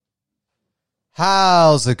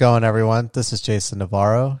How's it going, everyone? This is Jason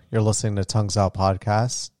Navarro. You're listening to Tongues Out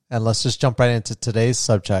Podcast. And let's just jump right into today's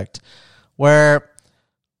subject, where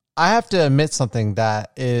I have to admit something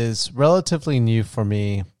that is relatively new for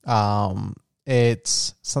me.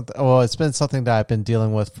 It's been something that I've been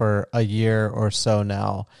dealing with for a year or so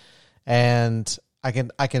now. And I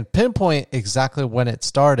can pinpoint exactly when it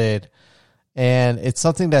started. And it's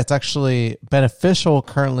something that's actually beneficial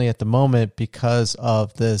currently at the moment because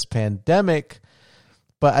of this pandemic.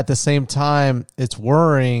 But at the same time, it's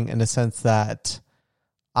worrying in the sense that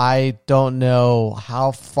I don't know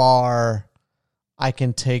how far I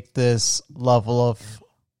can take this level of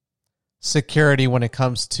security when it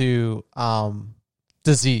comes to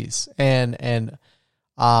disease and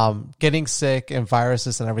getting sick and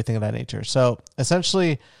viruses and everything of that nature. So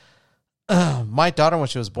essentially, my daughter, when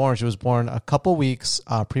she was born a couple weeks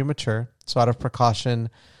premature. So out of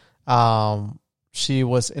precaution, she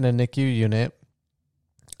was in a NICU unit.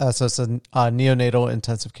 So it's a neonatal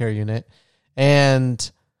intensive care unit.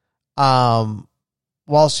 And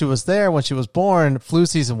while she was there, when she was born, flu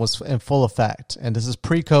season was in full effect. And this is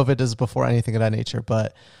pre-COVID. This is before anything of that nature.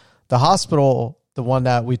 But the hospital, the one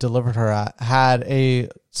that we delivered her at, had a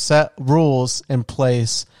set rules in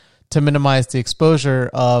place to minimize the exposure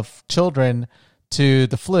of children to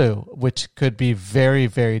the flu, which could be very,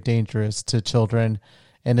 very dangerous to children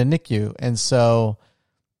in a NICU. And so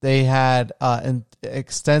they had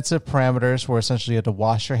extensive parameters where essentially you had to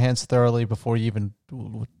wash your hands thoroughly before you even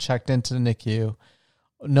checked into the NICU.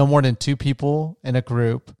 No more than 2 people in a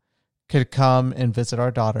group could come and visit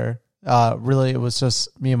our daughter. Really, it was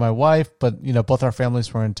just me and my wife, but both our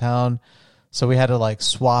families were in town. So we had to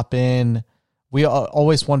swap in. We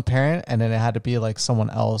always one parent, and then it had to be someone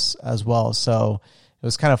else as well. So it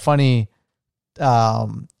was kind of funny.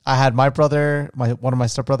 I had my brother, one of my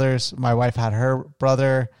stepbrothers. My wife had her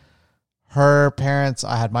brother, her parents.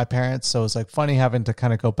 I had my parents. So it was funny having to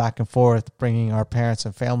kind of go back and forth, bringing our parents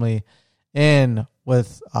and family in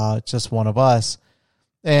with just one of us.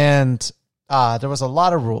 And there was a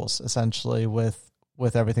lot of rules essentially with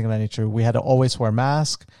everything of that nature. We had to always wear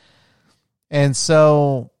masks, and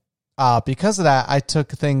so. Because of that, I took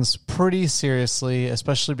things pretty seriously,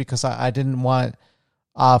 especially because I didn't want,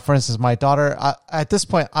 for instance, my daughter. At this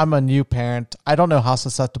point, I'm a new parent. I don't know how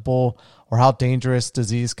susceptible or how dangerous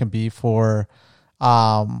disease can be for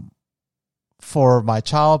my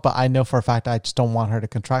child, but I know for a fact I just don't want her to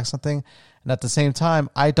contract something. And at the same time,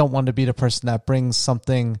 I don't want to be the person that brings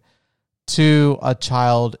something to a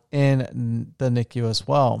child in the NICU as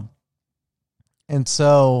well. And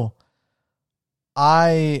so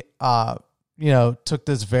I, took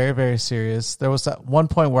this very, very serious. There was at one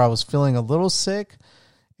point where I was feeling a little sick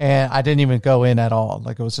and I didn't even go in at all.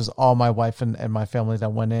 It was just all my wife and my family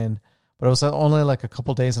that went in, but it was only a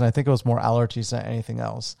couple days. And I think it was more allergies than anything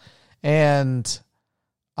else. And,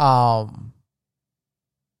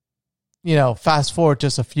 fast forward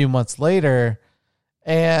just a few months later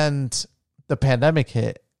and the pandemic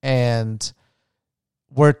hit, and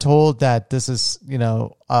we're told that this is,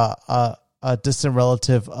 a distant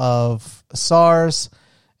relative of SARS,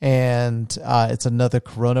 and it's another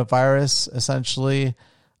coronavirus, essentially,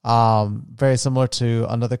 very similar to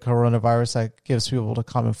another coronavirus that gives people the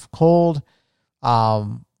common cold.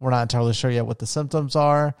 We're not entirely sure yet what the symptoms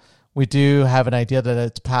are. We do have an idea that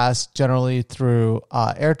it's passed generally through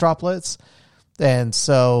air droplets, and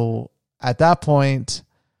so at that point,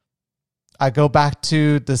 I go back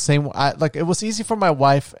to the same. It was easy for my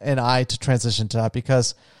wife and I to transition to that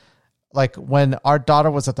because. When our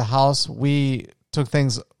daughter was at the house, we took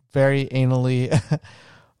things very anally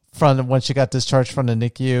from when she got discharged from the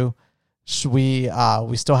NICU.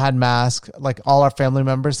 We still had masks. All our family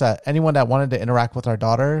members, anyone that wanted to interact with our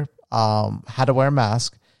daughter had to wear a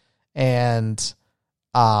mask. And,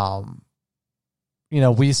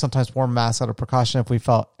 we sometimes wore masks out of precaution if we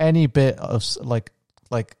felt any bit of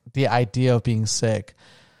the idea of being sick.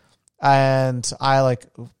 And I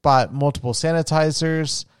bought multiple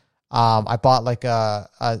sanitizers. I bought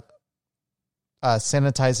a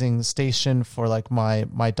sanitizing station for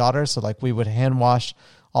my daughter. So we would hand wash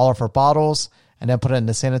all of her bottles and then put it in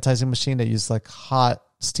the sanitizing machine that used hot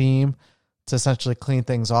steam to essentially clean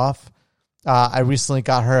things off. I recently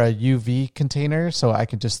got her a UV container so I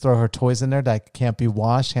can just throw her toys in there that can't be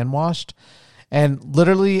hand washed. And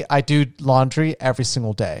literally I do laundry every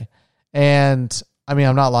single day. And I mean,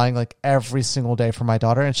 I'm not lying, every single day for my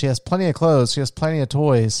daughter, and she has plenty of clothes. She has plenty of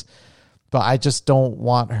toys, but I just don't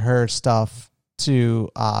want her stuff to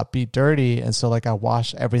be dirty. And so I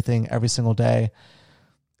wash everything every single day.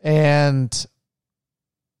 And,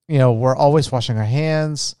 we're always washing our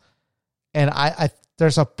hands. And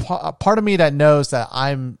there's a part of me that knows that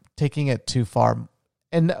I'm taking it too far.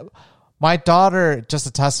 And my daughter, just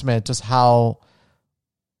a testament, just how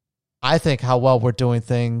I think how well we're doing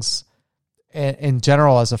things in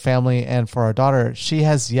general as a family and for our daughter. She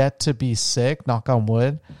has yet to be sick, knock on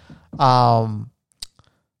wood,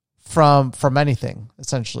 from anything,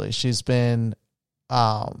 essentially. She's been,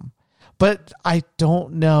 but I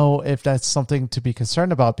don't know if that's something to be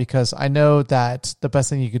concerned about, because I know that the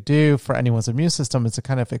best thing you could do for anyone's immune system is to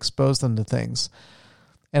kind of expose them to things.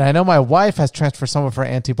 And I know my wife has transferred some of her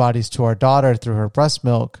antibodies to our daughter through her breast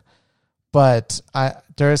milk, but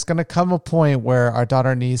there is going to come a point where our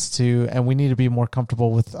daughter needs to, and we need to be more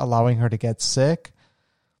comfortable with allowing her to get sick.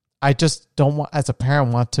 I just don't want, as a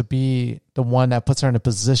parent, want to be the one that puts her in a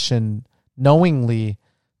position knowingly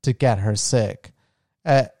to get her sick,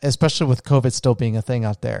 especially with COVID still being a thing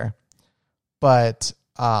out there. But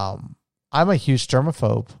I'm a huge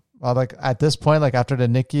germaphobe. Like at this point, like after the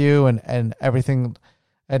NICU and everything,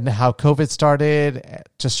 and how COVID started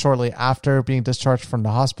just shortly after being discharged from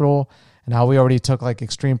the hospital, and how we already took like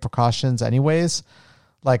extreme precautions anyways,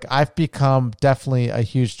 like I've become definitely a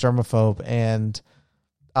huge germaphobe. And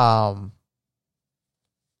I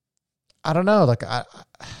don't know, like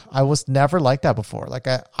I was never like that before. Like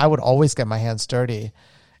I would always get my hands dirty.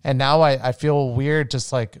 And now I feel weird,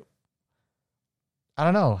 just like, I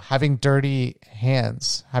don't know, having dirty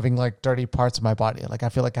hands, having like dirty parts of my body. Like I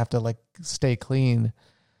feel like I have to like stay clean.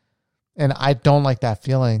 And I don't like that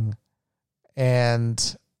feeling.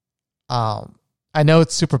 And I know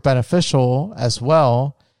it's super beneficial as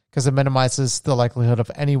well, because it minimizes the likelihood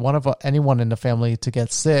of anyone in the family to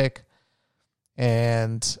get sick.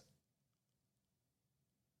 But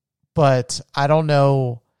I don't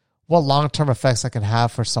know what long-term effects I can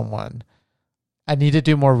have for someone. I need to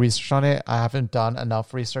do more research on it. I haven't done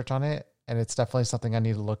enough research on it, and it's definitely something I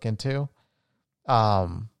need to look into.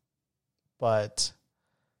 But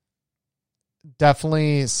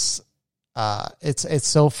definitely, it's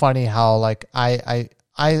so funny how like I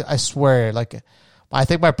swear, like I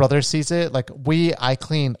think my brother sees it. Like I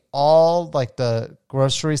clean all like the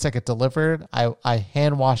groceries that get delivered. I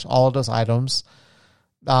hand wash all of those items.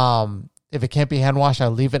 If it can't be hand washed, I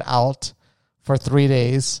leave it out for 3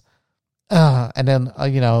 days. And then,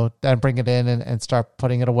 then bring it in and start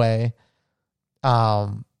putting it away.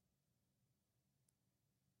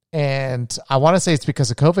 And I want to say it's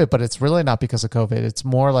because of COVID, but it's really not because of COVID. It's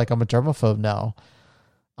more like I'm a germaphobe now.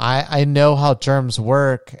 I know how germs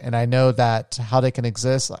work, and I know that how they can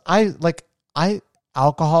exist. I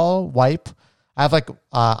alcohol wipe. I have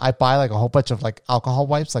I buy like a whole bunch of like alcohol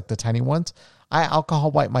wipes, like the tiny ones. I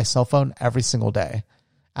alcohol wipe my cell phone every single day,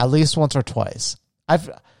 at least once or twice.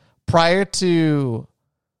 Prior to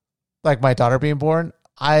like my daughter being born,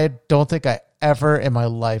 I don't think I ever in my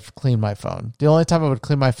life cleaned my phone. The only time I would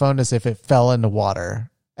clean my phone is if it fell into water,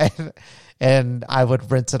 and I would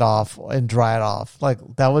rinse it off and dry it off. Like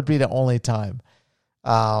that would be the only time.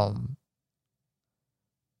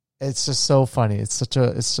 It's just so funny. It's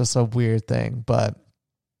just a weird thing, but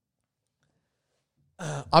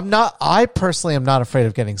I personally am not afraid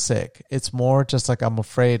of getting sick. It's more just like I'm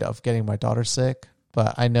afraid of getting my daughter sick,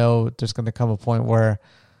 but I know there's going to come a point where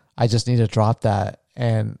I just need to drop that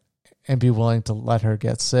and be willing to let her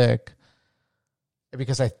get sick,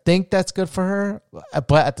 because I think that's good for her.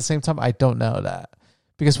 But at the same time, I don't know that,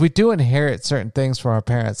 because we do inherit certain things from our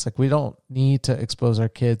parents. Like we don't need to expose our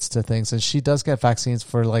kids to things. And she does get vaccines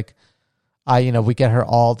for like, we get her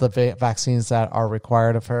all the vaccines that are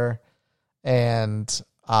required of her. And,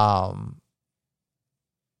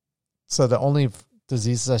 so the only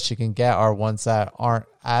diseases that she can get are ones that aren't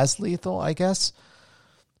as lethal, I guess.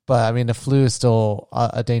 But I mean, the flu is still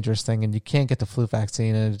a dangerous thing, and you can't get the flu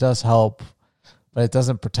vaccine, and it does help, but it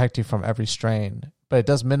doesn't protect you from every strain. But it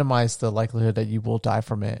does minimize the likelihood that you will die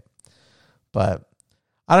from it. But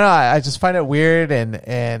I don't know. I just find it weird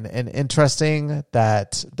and interesting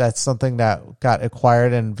that that's something that got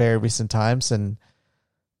acquired in very recent times. And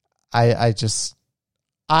I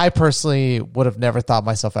personally would have never thought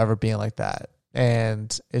myself ever being like that.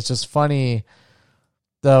 And it's just funny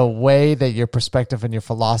the way that your perspective and your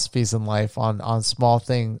philosophies in life on small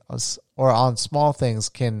things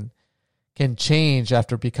can change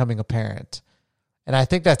after becoming a parent. And I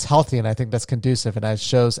think that's healthy, and I think that's conducive, and it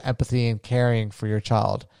shows empathy and caring for your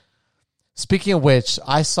child. Speaking of which,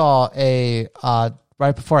 I saw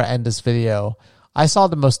right before I end this video, I saw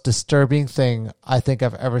the most disturbing thing I think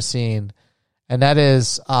I've ever seen. And that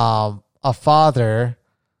is a father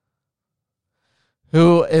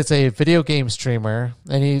who is a video game streamer,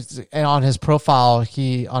 and on his profile,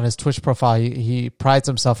 on his Twitch profile, he prides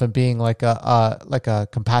himself in being like a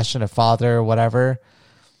compassionate father or whatever.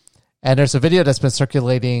 And there's a video that's been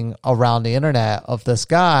circulating around the internet of this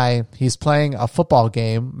guy. He's playing a football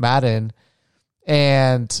game, Madden,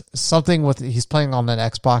 and he's playing on an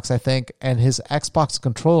Xbox, I think, and his Xbox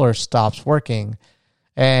controller stops working.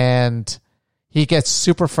 And he gets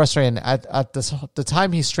super frustrated. At the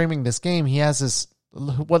time he's streaming this game, he has this,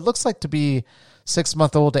 what looks like to be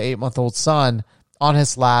 6-month-old to 8-month-old son on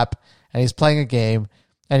his lap, and he's playing a game,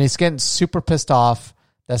 and he's getting super pissed off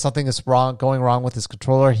that something is going wrong with his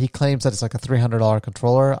controller. He claims that it's like a $300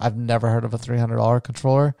 controller. I've never heard of a $300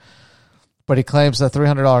 controller, but he claims a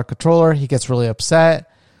 $300 controller. He gets really upset,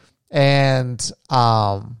 and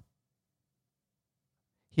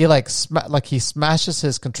he smashes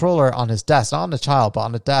his controller on his desk, not on the child, but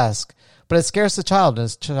on the desk. But it scares the child, and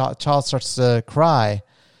his child starts to cry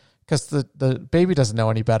because the baby doesn't know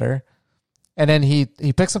any better. And then he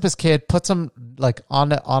picks up his kid, puts him like on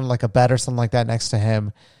like a bed or something like that next to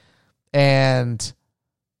him. And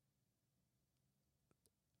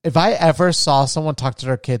if I ever saw someone talk to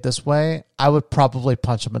their kid this way, I would probably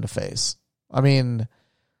punch him in the face. I mean,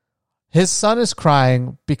 his son is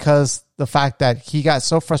crying because the fact that he got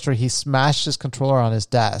so frustrated, he smashed his controller on his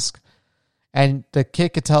desk. And the kid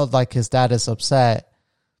could tell like his dad is upset.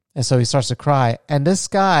 And so he starts to cry. And this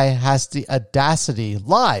guy has the audacity,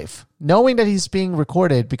 live, knowing that he's being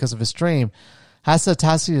recorded because of his stream, has the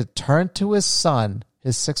audacity to turn to his son,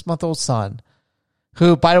 his 6-month-old son,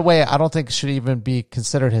 who, by the way, I don't think should even be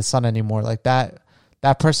considered his son anymore. Like that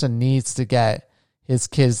person needs to get his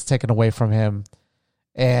kids taken away from him,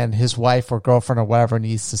 and his wife or girlfriend or whatever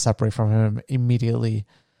needs to separate from him immediately.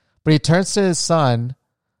 But he turns to his son,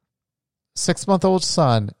 6-month-old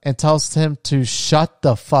son, and tells him to shut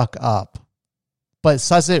the fuck up, but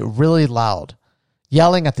says it really loud,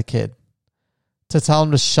 yelling at the kid to tell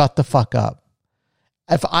him to shut the fuck up.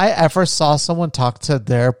 If I ever saw someone talk to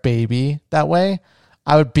their baby that way,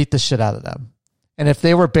 I would beat the shit out of them. And if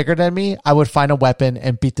they were bigger than me, I would find a weapon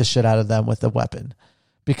and beat the shit out of them with a weapon,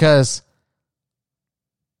 because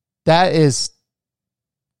that is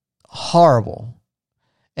horrible.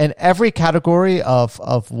 In every category of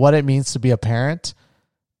what it means to be a parent,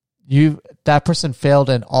 that person failed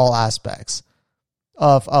in all aspects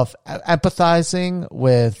of empathizing,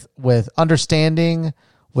 with understanding,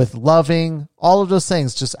 with loving, all of those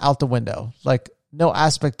things just out the window. Like no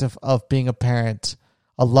aspect of being a parent,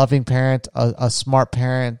 a loving parent, a smart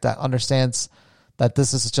parent that understands that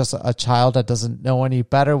this is just a child that doesn't know any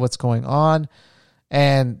better what's going on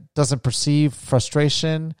and doesn't perceive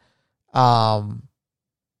frustration.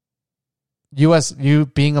 You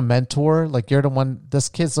being a mentor, like you're the one, this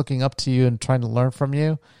kid's looking up to you and trying to learn from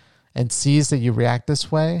you and sees that you react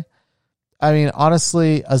this way. I mean,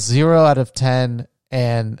 honestly, a 0 out of 10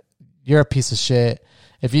 and you're a piece of shit.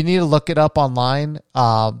 If you need to look it up online,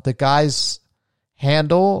 the guy's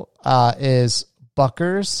handle is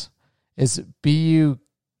Buckers, is B-U,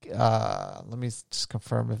 let me just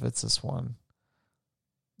confirm if it's this one.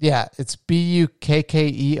 Yeah, it's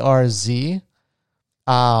BUKKERZ.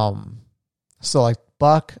 So like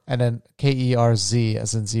Buck and then KERZ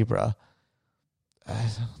as in zebra.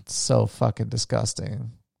 It's so fucking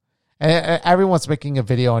disgusting. And everyone's making a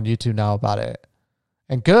video on YouTube now about it.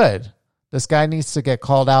 And good. This guy needs to get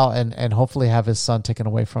called out and hopefully have his son taken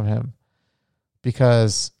away from him.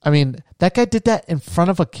 Because, I mean, that guy did that in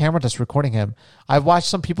front of a camera that's recording him. I've watched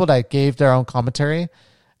some people that gave their own commentary,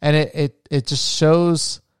 and it just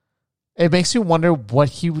shows... It makes you wonder what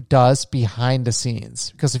he does behind the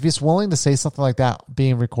scenes. Because if he's willing to say something like that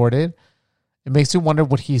being recorded, it makes you wonder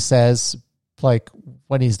what he says like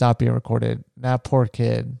when he's not being recorded. That poor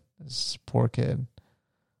kid. This poor kid.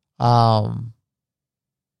 But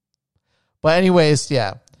anyways,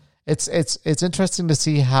 yeah. It's interesting to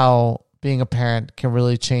see how being a parent can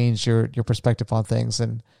really change your perspective on things.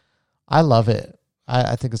 And I love it.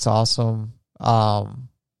 I think it's awesome.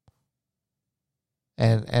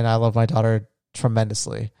 And I love my daughter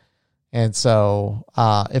tremendously. And so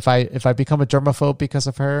if I become a germaphobe because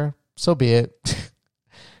of her, so be it.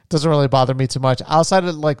 Doesn't really bother me too much. Outside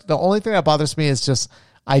of like the only thing that bothers me is just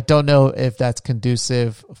I don't know if that's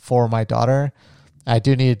conducive for my daughter. I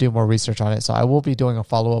do need to do more research on it. So I will be doing a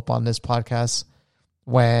follow-up on this podcast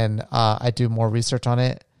when I do more research on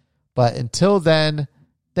it. But until then,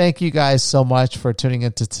 thank you guys so much for tuning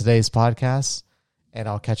into today's podcast. And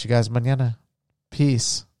I'll catch you guys mañana.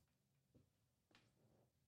 Peace.